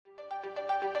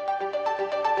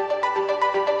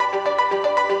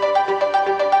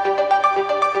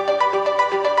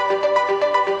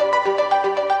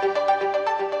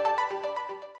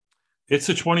It's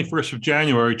the 21st of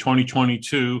January,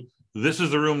 2022. This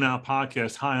is the Room Now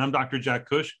podcast. Hi, I'm Dr. Jack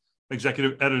Cush,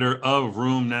 executive editor of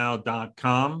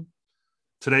RoomNow.com.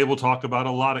 Today, we'll talk about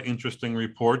a lot of interesting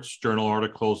reports, journal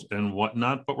articles, and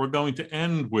whatnot, but we're going to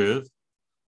end with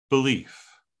belief.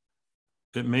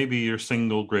 It may be your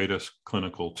single greatest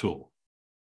clinical tool.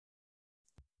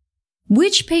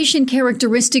 Which patient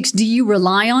characteristics do you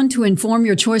rely on to inform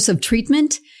your choice of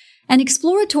treatment? An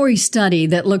exploratory study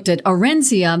that looked at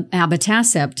Orencia,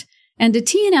 abatacept, and a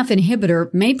TNF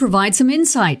inhibitor may provide some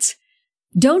insights.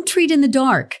 Don't treat in the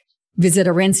dark. Visit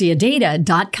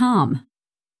OrenciaData.com.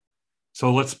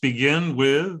 So let's begin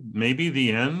with maybe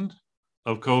the end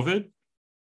of COVID.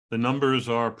 The numbers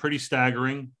are pretty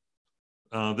staggering.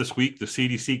 This week, the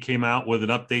CDC came out with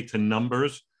an update to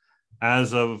numbers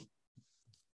as of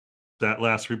that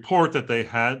last report that they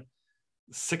had.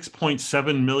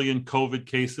 6.7 million COVID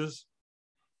cases,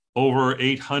 over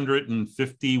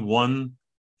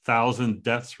 851,000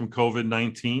 deaths from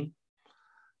COVID-19.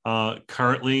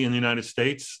 Currently in the United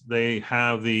States, they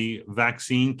have the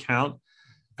vaccine count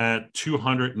at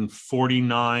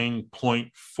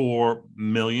 249.4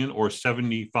 million, or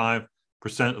 75%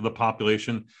 of the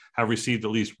population have received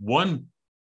at least one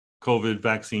COVID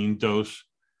vaccine dose,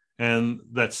 and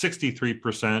that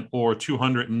 63%, or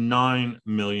 209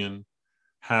 million,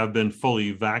 have been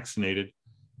fully vaccinated,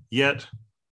 yet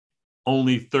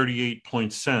only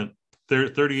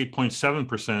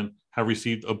 38.7% have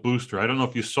received a booster. I don't know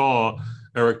if you saw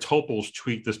Eric Topol's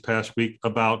tweet this past week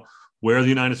about where the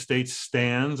United States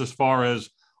stands as far as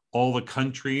all the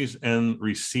countries and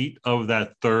receipt of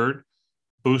that third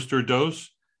booster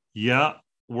dose. Yeah,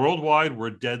 worldwide,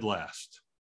 we're dead last.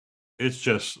 It's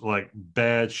just like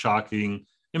bad, shocking,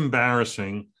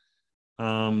 embarrassing.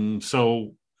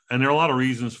 And there are a lot of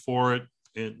reasons for it.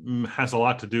 It has a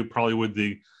lot to do probably with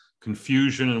the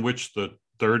confusion in which the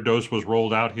third dose was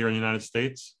rolled out here in the United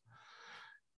States.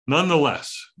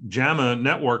 Nonetheless, JAMA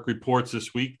Network reports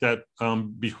this week that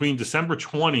between December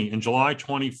 20 and July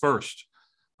 21st,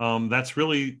 that's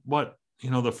really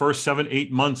the first 7-8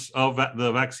 months of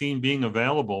the vaccine being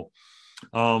available.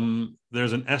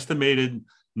 There's an estimated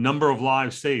number of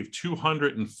lives saved.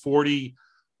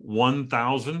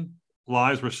 241,000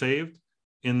 lives were saved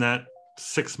in that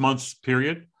 6 months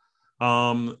period.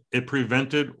 It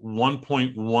prevented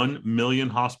 1.1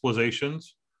 million hospitalizations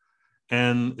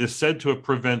and is said to have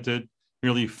prevented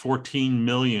nearly 14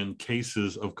 million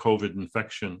cases of COVID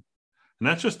infection. And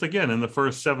that's just, again, in the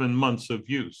first 7 months of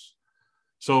use.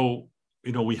 So,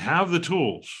 we have the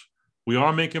tools. We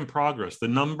are making progress. The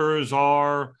numbers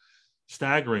are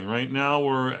staggering. Right now,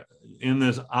 we're in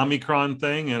this Omicron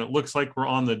thing, and it looks like we're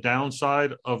on the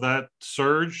downside of that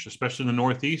surge, especially in the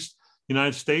Northeast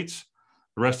United States.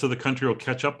 The rest of the country will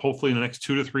catch up, hopefully, in the next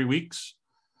 2 to 3 weeks.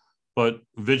 But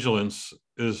vigilance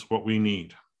is what we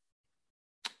need.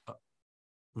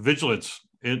 Vigilance,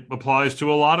 it applies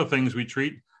to a lot of things we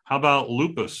treat. How about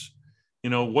lupus?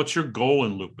 What's your goal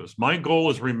in lupus? My goal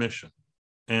is remission.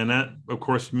 And that, of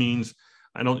course, means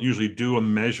I don't usually do a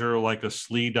measure like a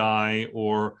SLEDAI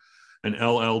or an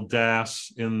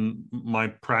LL-DAS in my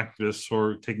practice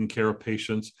or taking care of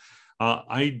patients.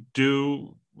 I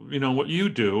do, what you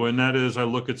do, and that is I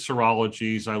look at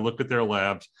serologies, I look at their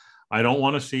labs. I don't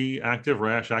want to see active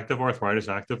rash, active arthritis,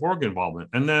 active organ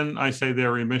involvement. And then I say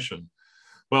they're remission.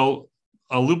 Well,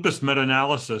 a lupus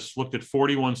meta-analysis looked at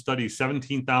 41 studies,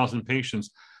 17,000 patients,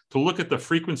 to look at the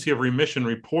frequency of remission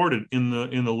reported in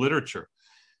the literature.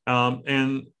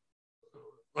 And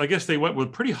I guess they went with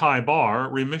a pretty high bar,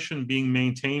 remission being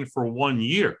maintained for 1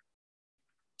 year.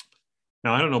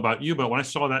 Now, I don't know about you, but when I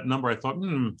saw that number, I thought,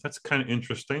 that's kind of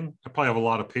interesting. I probably have a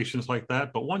lot of patients like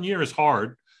that, but 1 year is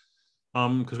hard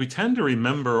because we tend to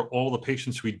remember all the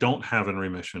patients we don't have in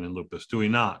remission in lupus, do we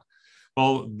not?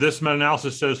 Well, this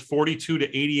meta-analysis says 42 to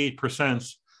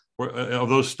 88% of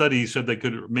those studies said they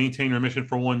could maintain remission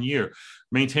for 1 year.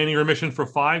 Maintaining remission for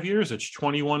 5 years, it's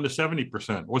 21 to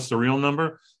 70%. What's the real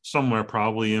number? Somewhere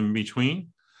probably in between.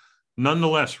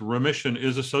 Nonetheless, remission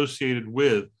is associated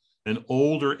with an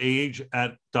older age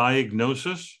at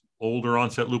diagnosis. Older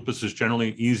onset lupus is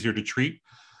generally easier to treat.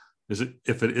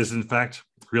 If it is in fact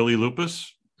really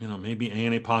lupus, maybe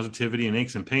ANA positivity and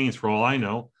aches and pains for all I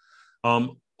know.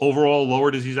 Overall, lower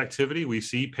disease activity. We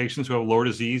see patients who have lower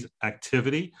disease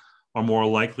activity are more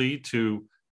likely to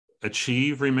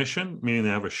achieve remission, meaning they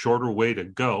have a shorter way to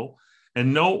go,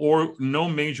 and no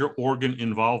major organ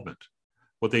involvement.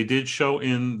 What they did show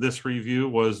in this review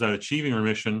was that achieving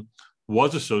remission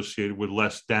was associated with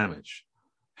less damage.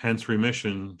 Hence,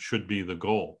 remission should be the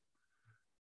goal.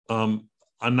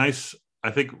 A nice, I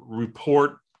think,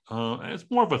 report. It's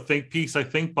more of a think piece, I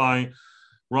think, by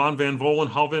Ron van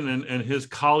Vollenhoven and his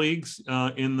colleagues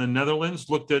in the Netherlands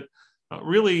looked at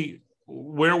really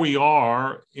where we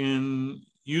are in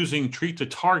using treat to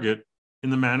target in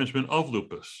the management of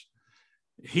lupus.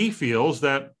 He feels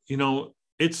that,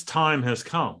 its time has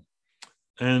come.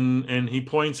 And he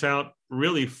points out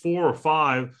really 4 or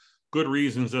 5 good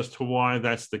reasons as to why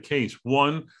that's the case.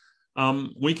 One,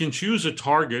 we can choose a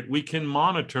target, we can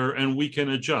monitor, and we can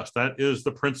adjust. That is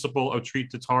the principle of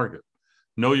treat to target.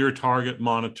 Know your target,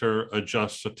 monitor,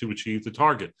 adjust to achieve the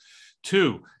target.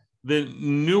 2, the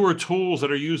newer tools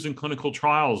that are used in clinical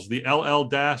trials, the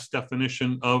LLDAS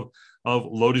definition of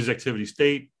low disease activity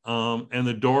state and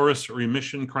the DORIS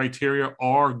remission criteria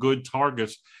are good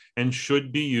targets and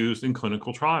should be used in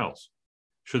clinical trials.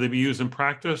 Should they be used in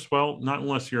practice? Well, not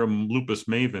unless you're a lupus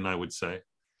maven, I would say.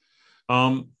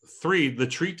 3, the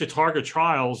treat to target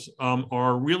trials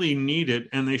are really needed,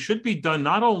 and they should be done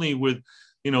not only with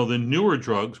the newer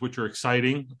drugs, which are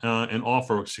exciting and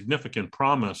offer significant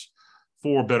promise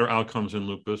for better outcomes in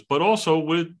lupus, but also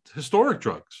with historic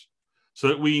drugs so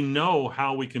that we know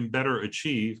how we can better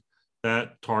achieve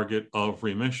that target of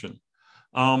remission.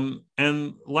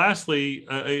 And lastly,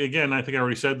 again, I think I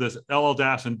already said this,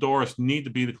 LLDAS and DORIS need to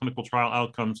be the clinical trial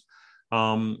outcomes.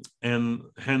 And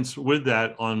hence, with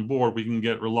that on board, we can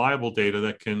get reliable data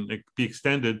that can be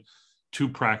extended to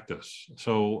practice.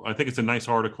 So I think it's a nice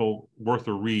article worth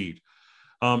a read.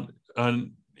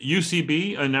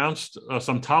 UCB announced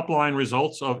some top-line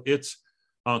results of its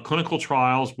clinical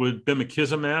trials with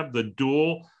bimekizumab, the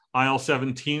dual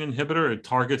IL-17 inhibitor. It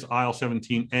targets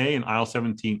IL-17A and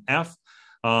IL-17F.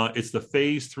 It's the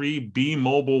phase 3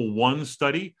 B-Mobile 1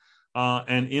 study.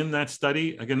 And in that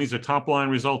study, again, these are top-line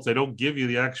results. They don't give you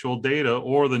the actual data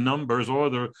or the numbers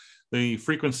or the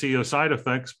frequency of side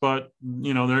effects, but,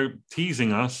 they're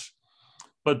teasing us.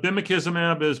 But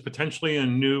bimekizumab is potentially a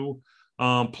new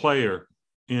player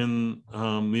in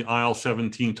the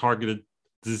IL-17 targeted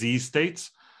disease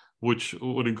states, which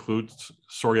would include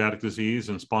psoriatic disease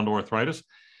and spondyloarthritis.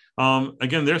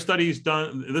 Again, their study's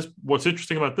done. What's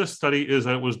interesting about this study is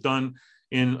that it was done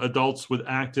in adults with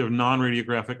active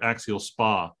non-radiographic axial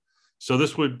SpA. So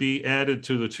this would be added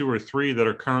to the 2 or 3 that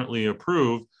are currently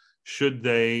approved. Should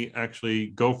they actually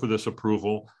go for this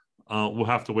approval, we'll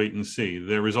have to wait and see.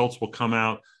 Their results will come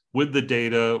out with the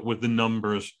data, with the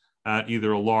numbers at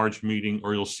either a large meeting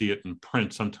or you'll see it in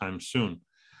print sometime soon.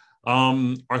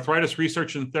 Arthritis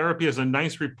Research and Therapy has a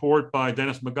nice report by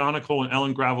Dennis McGonigal and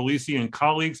Ellen Gravelisi and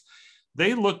colleagues.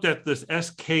 They looked at this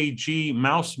SKG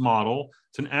mouse model.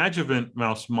 It's an adjuvant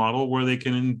mouse model where they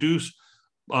can induce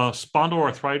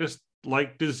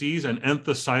spondyloarthritis-like disease and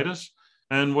enthesitis.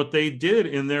 And what they did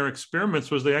in their experiments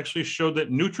was they actually showed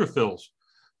that neutrophils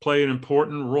play an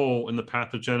important role in the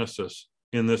pathogenesis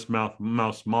in this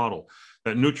mouse model.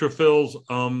 That neutrophils,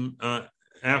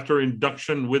 after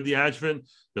induction with the adjuvant,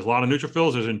 there's a lot of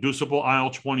neutrophils. There's inducible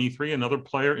IL-23, another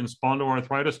player in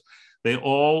spondyloarthritis. They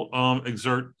all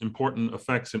exert important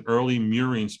effects in early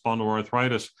murine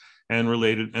spondyloarthritis and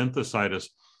related enthesitis.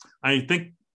 I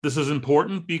think this is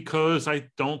important because I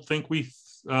don't think we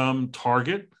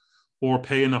target or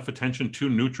pay enough attention to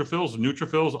neutrophils.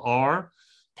 Neutrophils are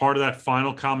part of that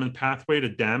final common pathway to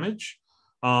damage.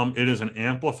 It is an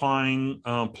amplifying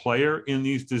player in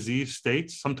these disease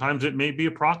states. Sometimes it may be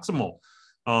a proximal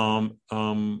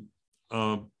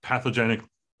pathogenic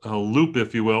loop,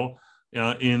 if you will,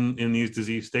 in these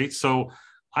disease states. So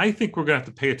I think we're going to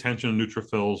have to pay attention to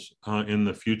neutrophils in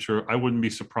the future. I wouldn't be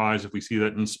surprised if we see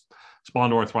that in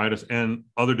spondyloarthritis and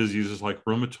other diseases like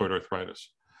rheumatoid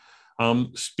arthritis.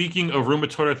 Speaking of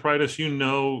rheumatoid arthritis,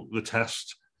 the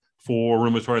test for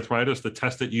rheumatoid arthritis, the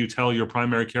test that you tell your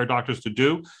primary care doctors to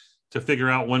do to figure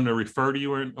out when to refer to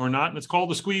you or not. And it's called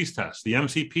the squeeze test, the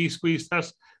MCP squeeze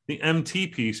test, the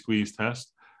MTP squeeze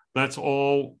test. That's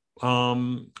all,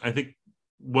 I think,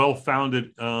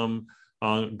 well-founded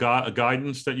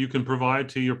guidance that you can provide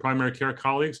to your primary care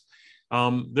colleagues.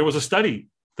 There was a study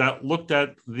that looked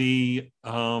at the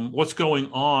what's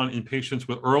going on in patients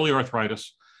with early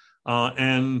arthritis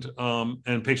and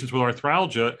patients with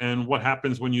arthralgia, and what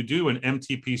happens when you do an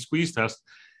MTP squeeze test.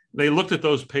 They looked at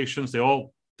those patients.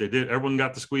 Everyone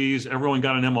got the squeeze. Everyone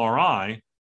got an MRI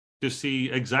to see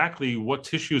exactly what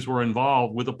tissues were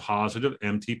involved with a positive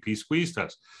MTP squeeze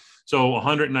test. So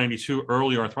 192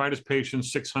 early arthritis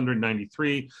patients,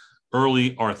 693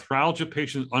 early arthralgia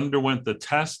patients underwent the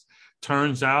test.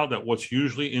 Turns out that what's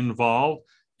usually involved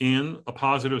in a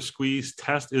positive squeeze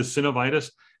test is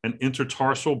synovitis and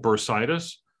intertarsal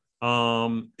bursitis.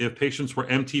 If patients were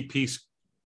MTP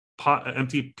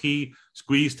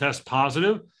squeeze test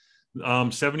positive,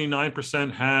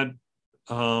 79% had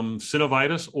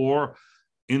synovitis or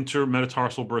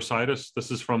intermetatarsal bursitis. This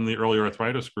is from the early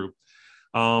arthritis group.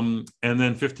 And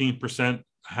then 15%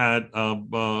 had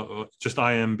just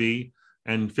IMB,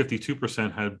 and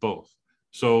 52% had both.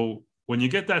 So when you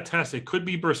get that test, it could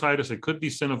be bursitis, it could be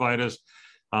synovitis.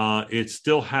 It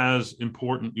still has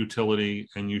important utility,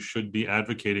 and you should be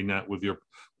advocating that with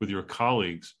your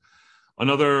colleagues.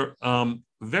 Another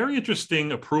very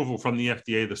interesting approval from the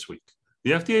FDA this week.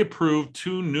 The FDA approved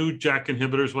 2 new JAK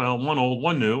inhibitors, well, one old,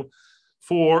 one new,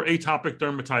 for atopic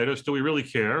dermatitis. Do we really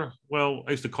care? Well,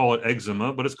 I used to call it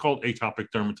eczema, but it's called atopic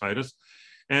dermatitis.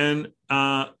 And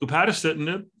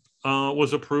upadacitinib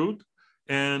was approved,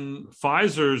 and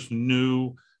Pfizer's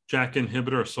new JAK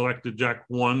inhibitor, selected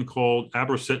JAK1 called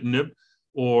abrocitinib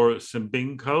or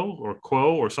Cibinqo or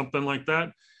Quo or something like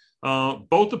that,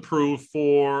 both approved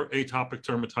for atopic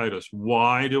dermatitis.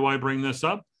 Why do I bring this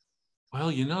up? Well,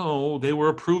 they were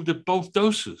approved at both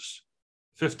doses,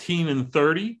 15 and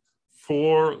 30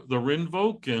 for the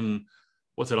Rinvoq, and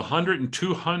what's it, 100 and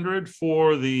 200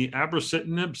 for the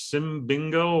abrocitinib,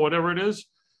 Cibinqo, whatever it is.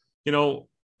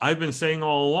 I've been saying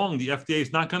all along, the FDA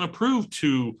is not going to approve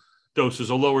 2 doses,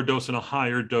 a lower dose and a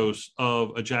higher dose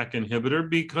of a JAK inhibitor,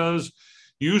 because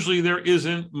usually there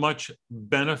isn't much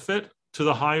benefit to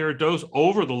the higher dose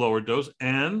over the lower dose,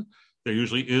 and there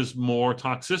usually is more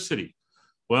toxicity.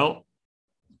 Well,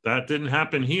 that didn't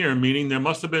happen here, meaning there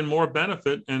must have been more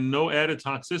benefit and no added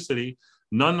toxicity.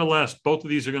 Nonetheless, both of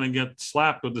these are going to get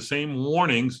slapped with the same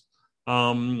warnings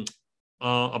about,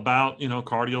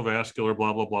 cardiovascular,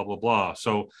 blah, blah, blah, blah, blah.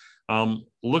 So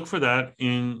look for that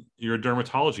in your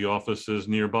dermatology offices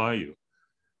nearby you.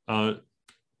 A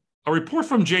report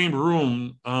from Jane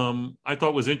Broom I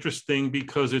thought was interesting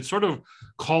because it sort of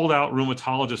called out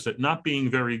rheumatologists at not being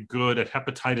very good at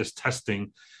hepatitis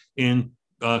testing in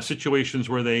situations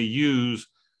where they use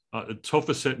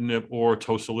tofacitinib or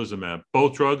tocilizumab.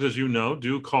 Both drugs, as you know,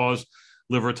 do cause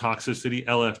liver toxicity,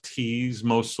 LFTs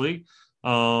mostly.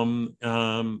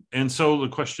 And so the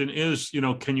question is,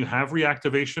 can you have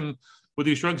reactivation with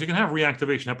these drugs? You can have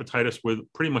reactivation hepatitis with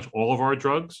pretty much all of our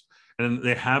drugs, and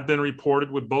they have been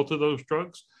reported with both of those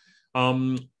drugs.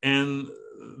 And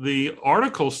the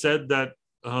article said that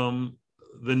the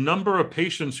number of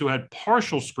patients who had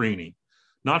partial screening,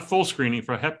 not full screening,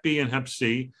 for Hep B and Hep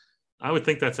C, I would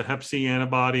think that's a Hep C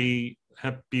antibody,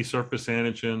 Hep B surface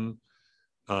antigen,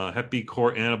 Hep B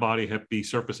core antibody, Hep B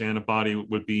surface antibody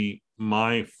would be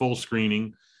my full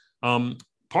screening.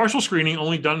 Partial screening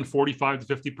only done in 45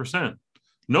 to 50%.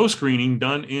 No screening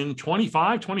done in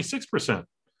 25, 26%.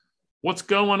 What's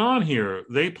going on here?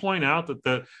 They point out that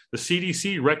the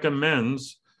CDC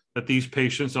recommends that these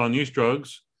patients on these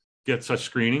drugs get such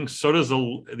screening. So does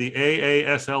the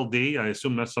AASLD. I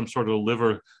assume that's some sort of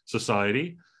liver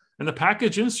society. And the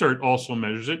package insert also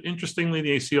measures it. Interestingly,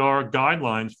 the ACR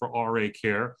guidelines for RA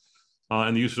care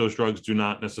and the use of those drugs do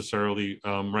not necessarily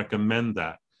recommend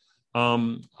that.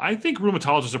 I think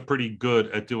rheumatologists are pretty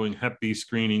good at doing Hep B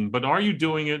screening, but are you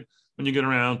doing it when you get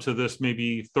around to this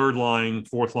maybe 3rd line,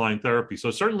 4th line therapy?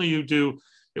 So certainly you do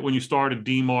it when you start a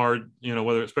DMARD,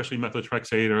 whether especially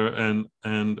methotrexate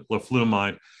and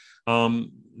leflunomide.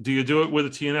 Do you do it with a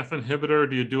TNF inhibitor?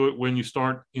 Do you do it when you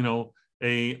start,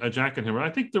 a JAK inhibitor?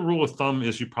 I think the rule of thumb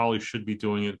is you probably should be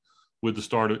doing it with the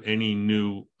start of any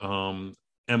new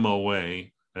MOA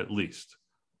at least.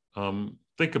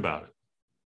 Think about it.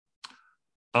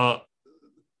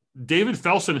 David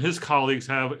Felsen and his colleagues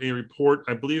have a report.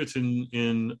 I believe it's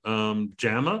in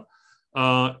JAMA.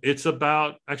 It's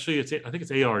about, actually, I think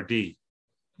it's ARD.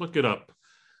 Look it up.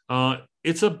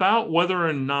 It's about whether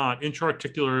or not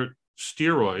intra-articular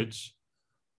steroids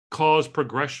cause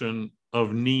progression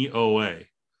of knee OA.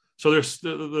 So there's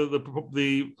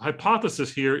the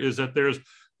hypothesis here is that there's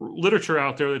literature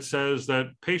out there that says that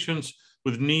patients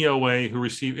with knee OA who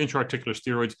receive intra-articular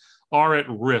steroids are at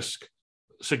risk,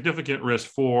 significant risk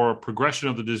for progression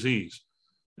of the disease.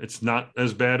 It's not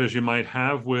as bad as you might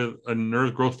have with a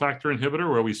nerve growth factor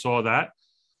inhibitor where we saw that.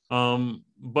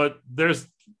 But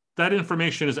that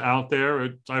information is out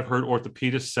there. I've heard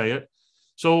orthopedists say it.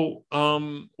 So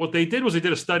what they did was they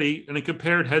did a study and they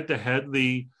compared head-to-head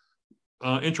the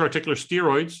intra-articular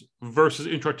steroids versus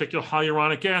intra-articular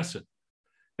hyaluronic acid.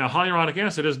 Now, hyaluronic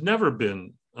acid has never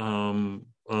been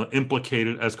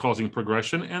implicated as causing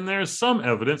progression, and there's some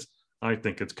evidence, I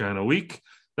think it's kind of weak,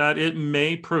 that it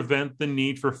may prevent the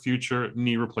need for future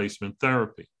knee replacement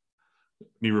therapy.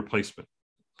 Knee replacement,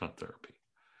 not therapy.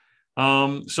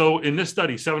 So in this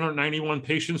study, 791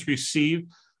 patients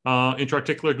received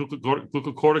intra-articular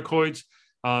glucocorticoids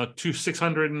to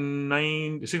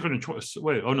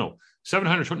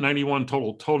 791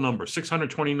 total number.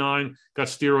 629 got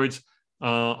steroids,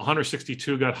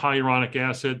 162 got hyaluronic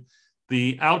acid.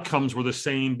 The outcomes were the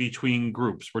same between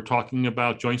groups. We're talking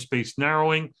about joint space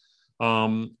narrowing,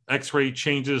 X-ray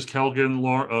changes,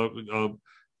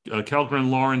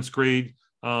 Kellgren-Lawrence grade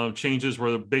changes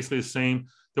were basically the same.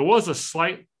 There was a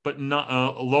slight but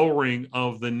not lowering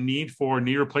of the need for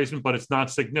knee replacement, but it's not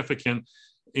significant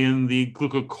in the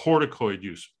glucocorticoid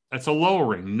use. That's a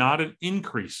lowering, not an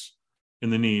increase in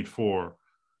the need for.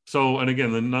 So, and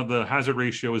again, the hazard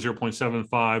ratio is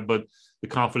 0.75, but the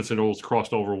confidence intervals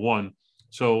crossed over 1.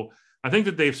 So I think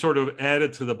that they've sort of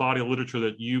added to the body of literature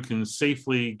that you can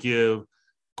safely give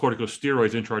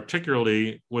corticosteroids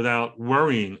intraarticularly without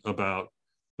worrying about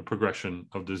the progression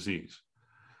of disease.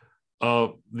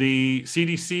 The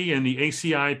CDC and the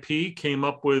ACIP came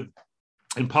up with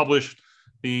and published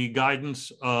the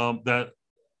guidance that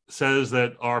says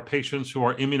that our patients who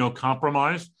are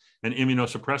immunocompromised and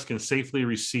immunosuppressed can safely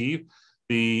receive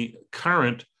the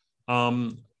current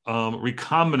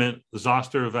recombinant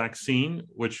zoster vaccine,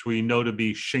 which we know to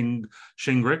be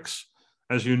Shingrix.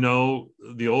 As you know,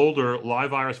 the older live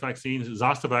virus vaccines,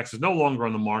 Zostavax, is no longer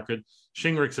on the market.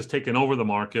 Shingrix has taken over the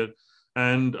market.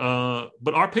 And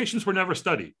but our patients were never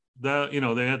studied.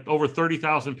 They had over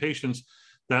 30,000 patients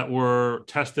that were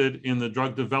tested in the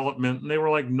drug development, and they were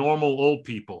like normal old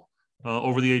people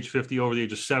over the age 50, over the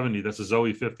age of 70. That's the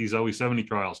Zoe 50, Zoe 70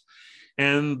 trials,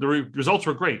 and the results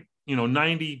were great.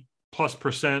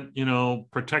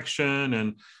 90+% protection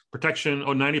and protection,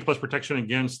 90+ protection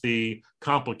against the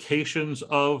complications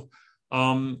of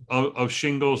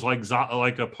shingles like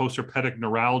a postherpetic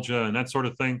neuralgia and that sort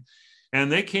of thing. And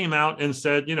they came out and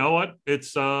said, you know what,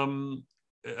 it's and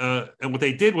what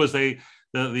they did was the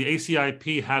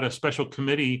ACIP had a special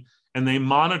committee, and they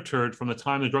monitored from the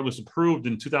time the drug was approved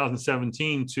in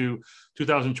 2017 to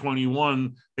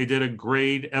 2021. They did a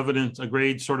grade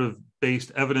sort of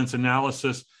based evidence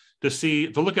analysis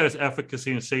to look at its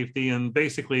efficacy and safety, and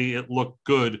basically it looked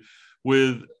good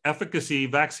with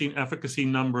vaccine efficacy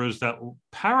numbers that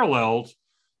paralleled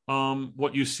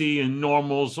what you see in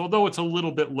normals, although it's a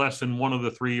little bit less than one of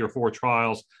the 3 or 4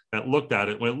 trials that looked at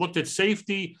it. When it looked at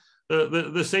safety,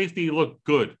 the safety looked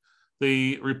good.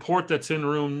 The report that's in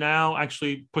room now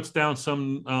actually puts down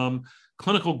some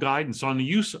clinical guidance on the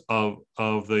use of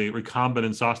the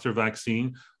recombinant zoster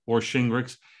vaccine or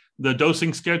Shingrix. The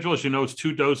dosing schedule, as you know, it's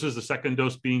 2 doses, the second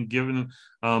dose being given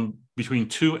between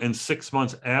 2 and 6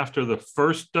 months after the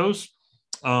first dose.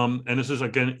 And this is,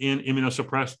 again, in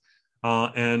immunosuppressed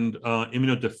and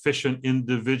immunodeficient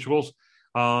individuals.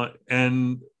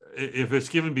 And if it's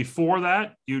given before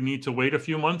that, you need to wait a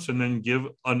few months and then give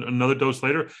another dose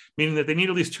later, meaning that they need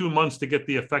at least 2 months to get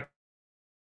the effect.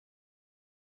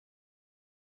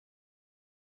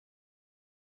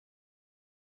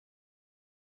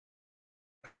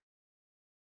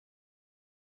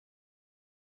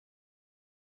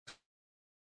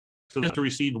 To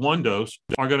receive 1 dose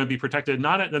are going to be protected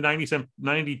not at the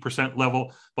 90%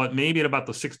 level, but maybe at about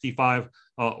the 65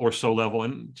 or so level.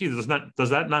 And geez, does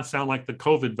that not sound like the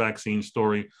COVID vaccine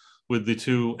story with the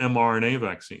 2 mRNA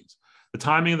vaccines? The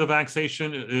timing of the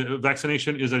vaccination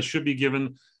is that it should be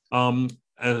given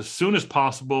as soon as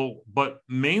possible, but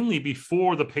mainly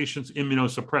before the patient's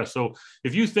immunosuppressed. So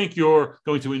if you think you're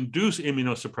going to induce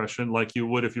immunosuppression like you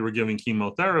would if you were giving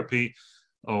chemotherapy,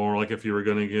 or like if you were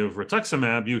going to give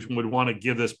rituximab, you would want to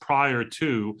give this prior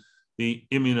to the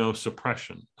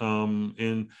immunosuppression.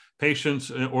 In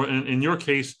patients, or in your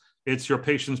case, it's your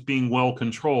patients being well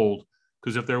controlled,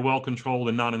 because if they're well controlled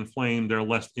and not inflamed, they're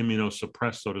less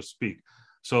immunosuppressed, so to speak.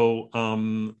 So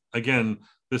again,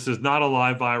 this is not a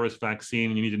live virus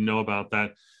vaccine, and you need to know about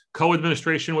that.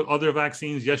 Co-administration with other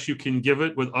vaccines, yes, you can give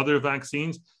it with other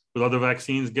vaccines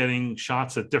getting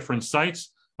shots at different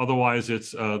sites. Otherwise,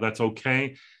 that's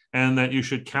okay. And that you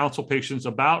should counsel patients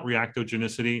about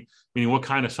reactogenicity, meaning what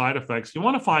kind of side effects. You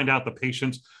want to find out the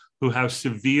patients who have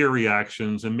severe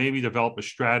reactions and maybe develop a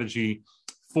strategy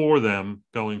for them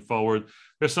going forward.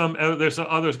 There's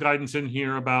others guidance in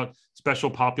here about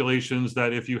special populations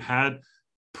that if you had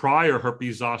prior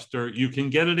herpes zoster, you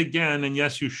can get it again. And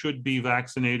yes, you should be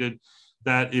vaccinated.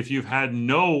 That if you've had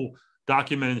no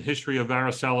documented history of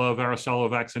varicella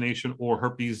vaccination, or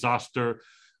herpes zoster,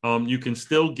 you can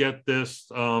still get this.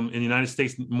 In the United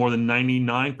States, more than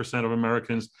 99% of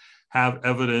Americans have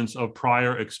evidence of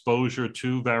prior exposure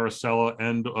to varicella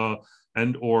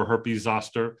and or herpes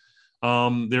zoster.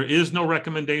 There is no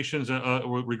recommendations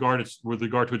with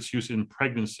regard to its use in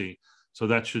pregnancy, so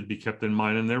that should be kept in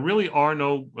mind. And there really are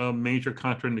no major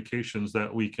contraindications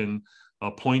that we can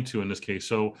point to in this case.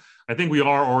 So I think we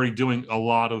are already doing a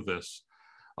lot of this.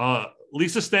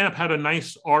 Lisa Stamp had a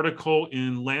nice article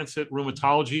in Lancet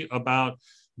Rheumatology about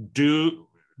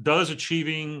Does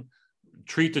achieving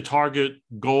treat to target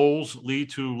goals lead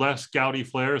to less gouty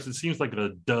flares? It seems like a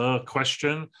duh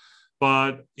question,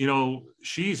 but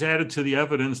she's added to the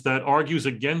evidence that argues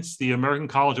against the American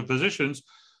College of Physicians,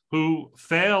 who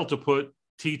failed to put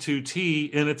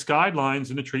T2T in its guidelines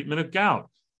in the treatment of gout.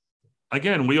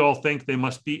 Again, we all think they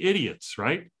must be idiots,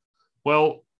 right?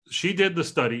 Well, she did the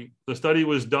study. The study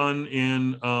was done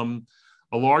in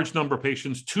a large number of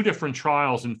patients, 2 different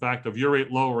trials, in fact, of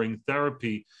urate lowering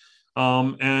therapy.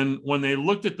 And when they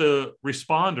looked at the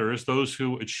responders, those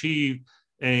who achieved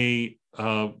a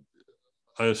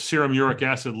serum uric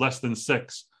acid less than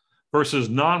 6 versus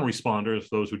non-responders,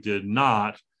 those who did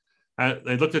not,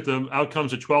 they looked at the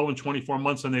outcomes at 12 and 24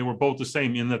 months, and they were both the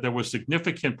same in that there was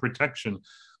significant protection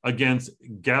against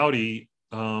gouty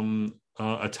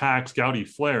attacks, gouty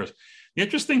flares. The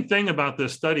interesting thing about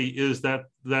this study is that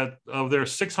of their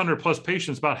 600 plus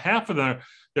patients, about half of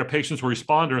their patients were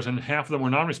responders and half of them were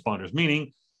non-responders,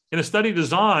 meaning in a study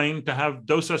designed to have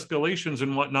dose escalations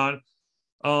and whatnot,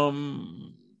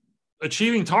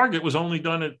 achieving target was only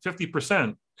done at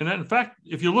 50%. And in fact,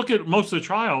 if you look at most of the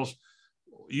trials,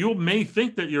 you may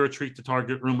think that you're a treat to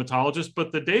target rheumatologist,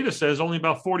 but the data says only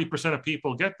about 40% of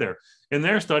people get there. In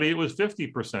their study, it was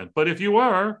 50%. But if you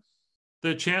were,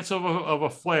 the chance of a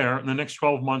flare in the next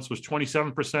 12 months was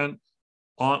 27%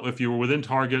 if you were within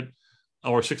target,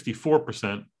 or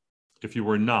 64% if you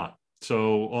were not.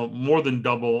 So more than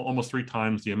double, almost 3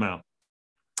 times the amount.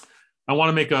 I want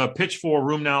to make a pitch for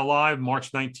Room Now Live,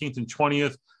 March 19th and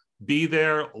 20th. Be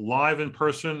there live in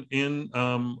person in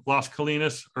Las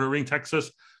Colinas, Irving,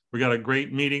 Texas. We got a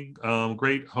great meeting,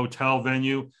 great hotel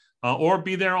venue, or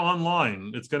be there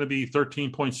online. It's going to be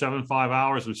 13.75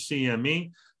 hours of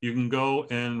CME. You can go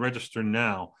and register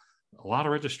now. A lot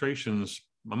of registrations.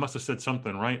 I must have said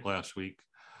something right last week.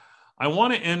 I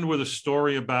want to end with a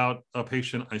story about a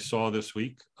patient I saw this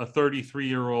week, a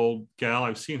 33-year-old gal.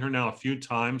 I've seen her now a few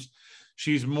times.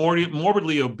 She's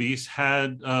morbidly obese,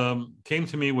 came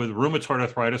to me with rheumatoid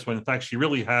arthritis when in fact she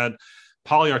really had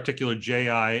polyarticular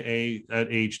JIA at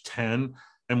age 10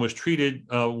 and was treated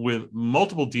with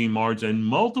multiple DMARDs and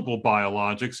multiple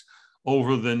biologics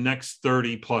over the next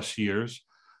 30 plus years.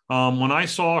 When I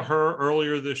saw her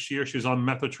earlier this year, she was on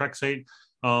methotrexate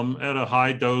at a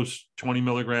high dose, 20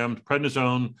 milligrams,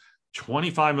 prednisone,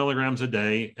 25 milligrams a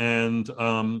day, and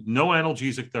no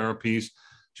analgesic therapies.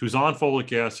 She was on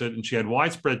folic acid, and she had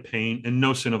widespread pain and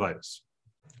no synovitis.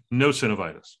 No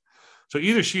synovitis. So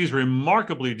either she's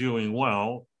remarkably doing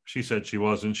well, she said she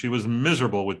wasn't. She was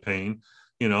miserable with pain.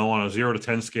 On a 0 to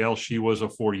 10 scale, she was a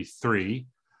 43.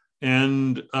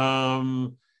 And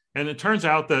it turns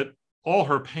out that all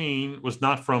her pain was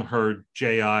not from her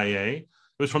JIA. It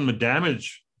was from the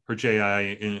damage her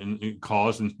JIA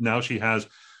caused. And now she has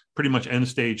pretty much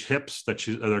end-stage hips that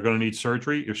they're going to need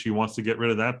surgery if she wants to get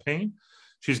rid of that pain.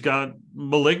 She's got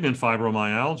malignant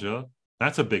fibromyalgia.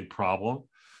 That's a big problem.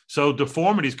 So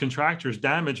deformities, contractures,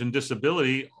 damage, and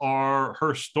disability are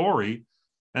her story.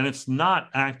 And it's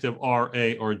not active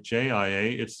RA or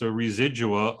JIA. It's the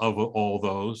residua of all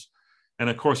those. And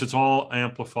of course, it's all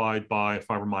amplified by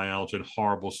fibromyalgia and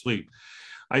horrible sleep.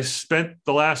 I spent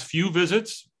the last few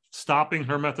visits stopping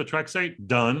her methotrexate,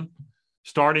 done.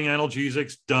 Starting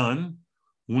analgesics, done.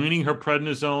 Weaning her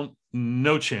prednisone,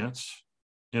 no chance.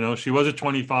 She was at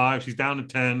 25. She's down to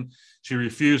 10. She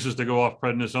refuses to go off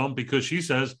prednisone because she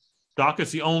says, Doc,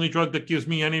 it's the only drug that gives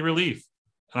me any relief.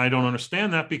 And I don't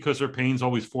understand that because her pain's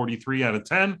always 43 out of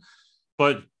 10.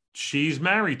 But she's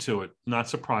married to it. Not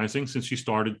surprising since she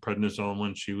started prednisone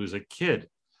when she was a kid.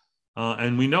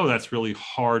 And we know that's really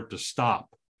hard to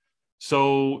stop.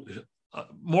 So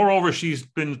moreover, she's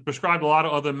been prescribed a lot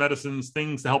of other medicines,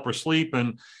 things to help her sleep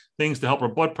and things to help her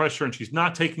blood pressure. And she's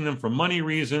not taking them for money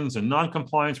reasons and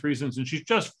non-compliance reasons. And she's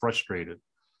just frustrated.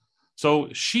 So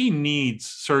she needs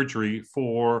surgery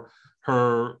for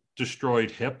her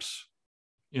destroyed hips.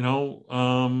 She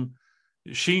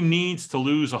needs to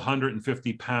lose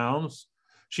 150 pounds.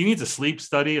 She needs a sleep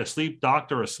study, a sleep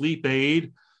doctor, a sleep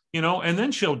aid, and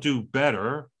then she'll do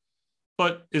better.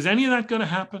 But is any of that going to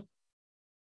happen?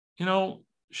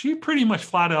 She pretty much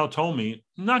flat out told me,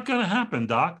 not going to happen,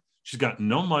 Doc. She's got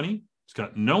no money. She's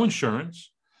got no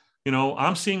insurance.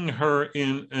 I'm seeing her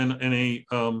in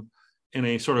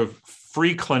a sort of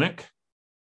free clinic,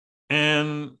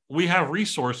 and we have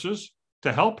resources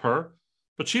to help her,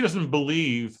 but she doesn't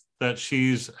believe that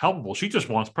she's helpable. She just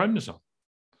wants prednisone.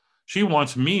 She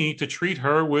wants me to treat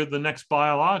her with the next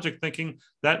biologic, thinking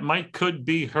that could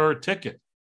be her ticket.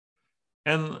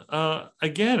 And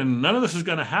again, none of this is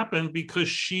going to happen because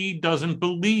she doesn't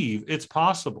believe it's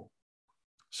possible.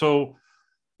 So,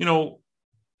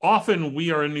 often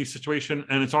we are in these situations,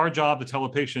 and it's our job to tell a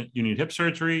patient, you need hip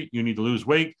surgery, you need to lose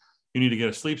weight, you need to get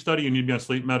a sleep study, you need to be on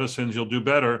sleep medicines, you'll do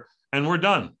better, and we're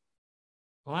done.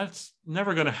 Well, that's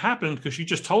never going to happen because she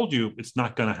just told you it's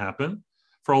not going to happen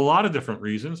for a lot of different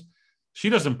reasons. She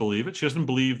doesn't believe it. She doesn't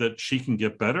believe that she can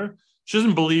get better. She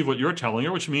doesn't believe what you're telling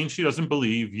her, which means she doesn't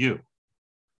believe you.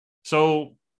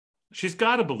 So she's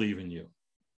got to believe in you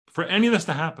for any of this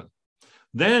to happen.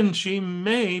 Then she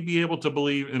may be able to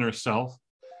believe in herself.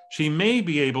 She may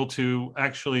be able to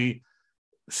actually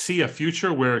see a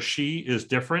future where she is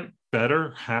different,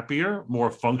 better, happier, more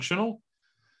functional.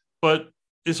 But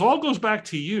this all goes back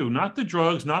to you, not the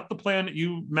drugs, not the plan that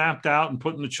you mapped out and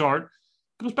put in the chart.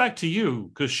 It goes back to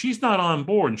you because she's not on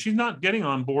board, and she's not getting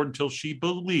on board until she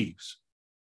believes.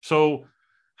 So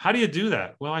how do you do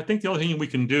that? Well, I think the only thing we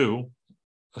can do,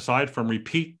 aside from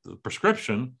repeat the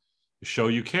prescription, is show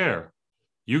you care.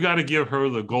 You got to give her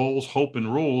the goals, hope,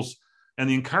 and rules, and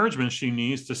the encouragement she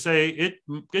needs to say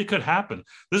it could happen.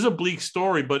 This is a bleak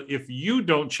story, but if you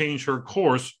don't change her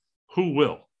course, who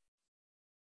will?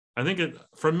 I think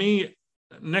for me,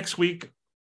 next week,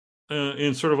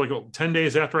 in sort of like 10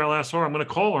 days after I last saw her, I'm going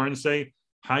to call her and say,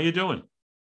 how you doing?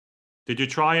 Did you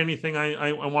try anything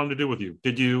I wanted to do with you?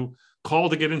 Did you call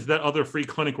to get into that other free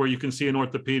clinic where you can see an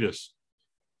orthopedist?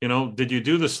 Did you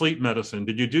do the sleep medicine?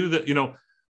 Did you do the,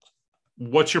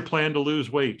 what's your plan to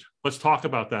lose weight? Let's talk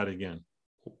about that again.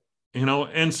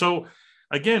 And so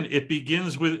again, it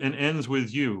begins with and ends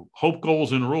with you. Hope,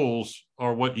 goals, and rules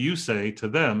are what you say to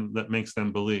them that makes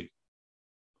them believe.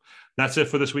 That's it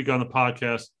for this week on the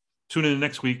podcast. Tune in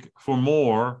next week for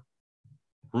more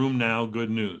RheumNow good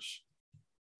news.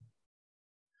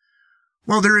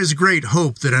 While there is great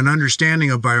hope that an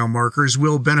understanding of biomarkers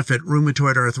will benefit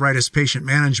rheumatoid arthritis patient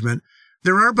management,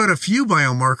 there are but a few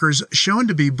biomarkers shown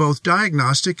to be both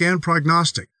diagnostic and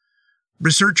prognostic.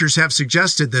 Researchers have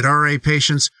suggested that RA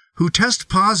patients who test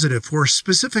positive for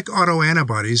specific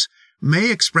autoantibodies may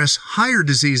express higher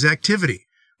disease activity,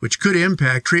 which could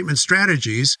impact treatment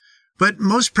strategies, but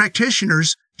most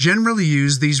practitioners generally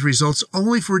use these results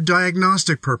only for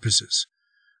diagnostic purposes.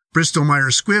 Bristol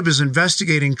Myers Squibb is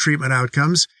investigating treatment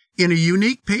outcomes in a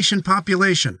unique patient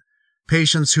population,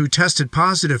 patients who tested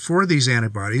positive for these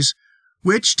antibodies,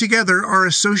 which together are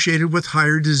associated with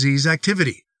higher disease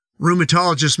activity.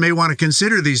 Rheumatologists may want to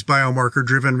consider these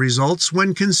biomarker-driven results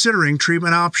when considering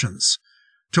treatment options.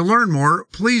 To learn more,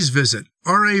 please visit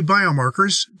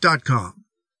rabiomarkers.com.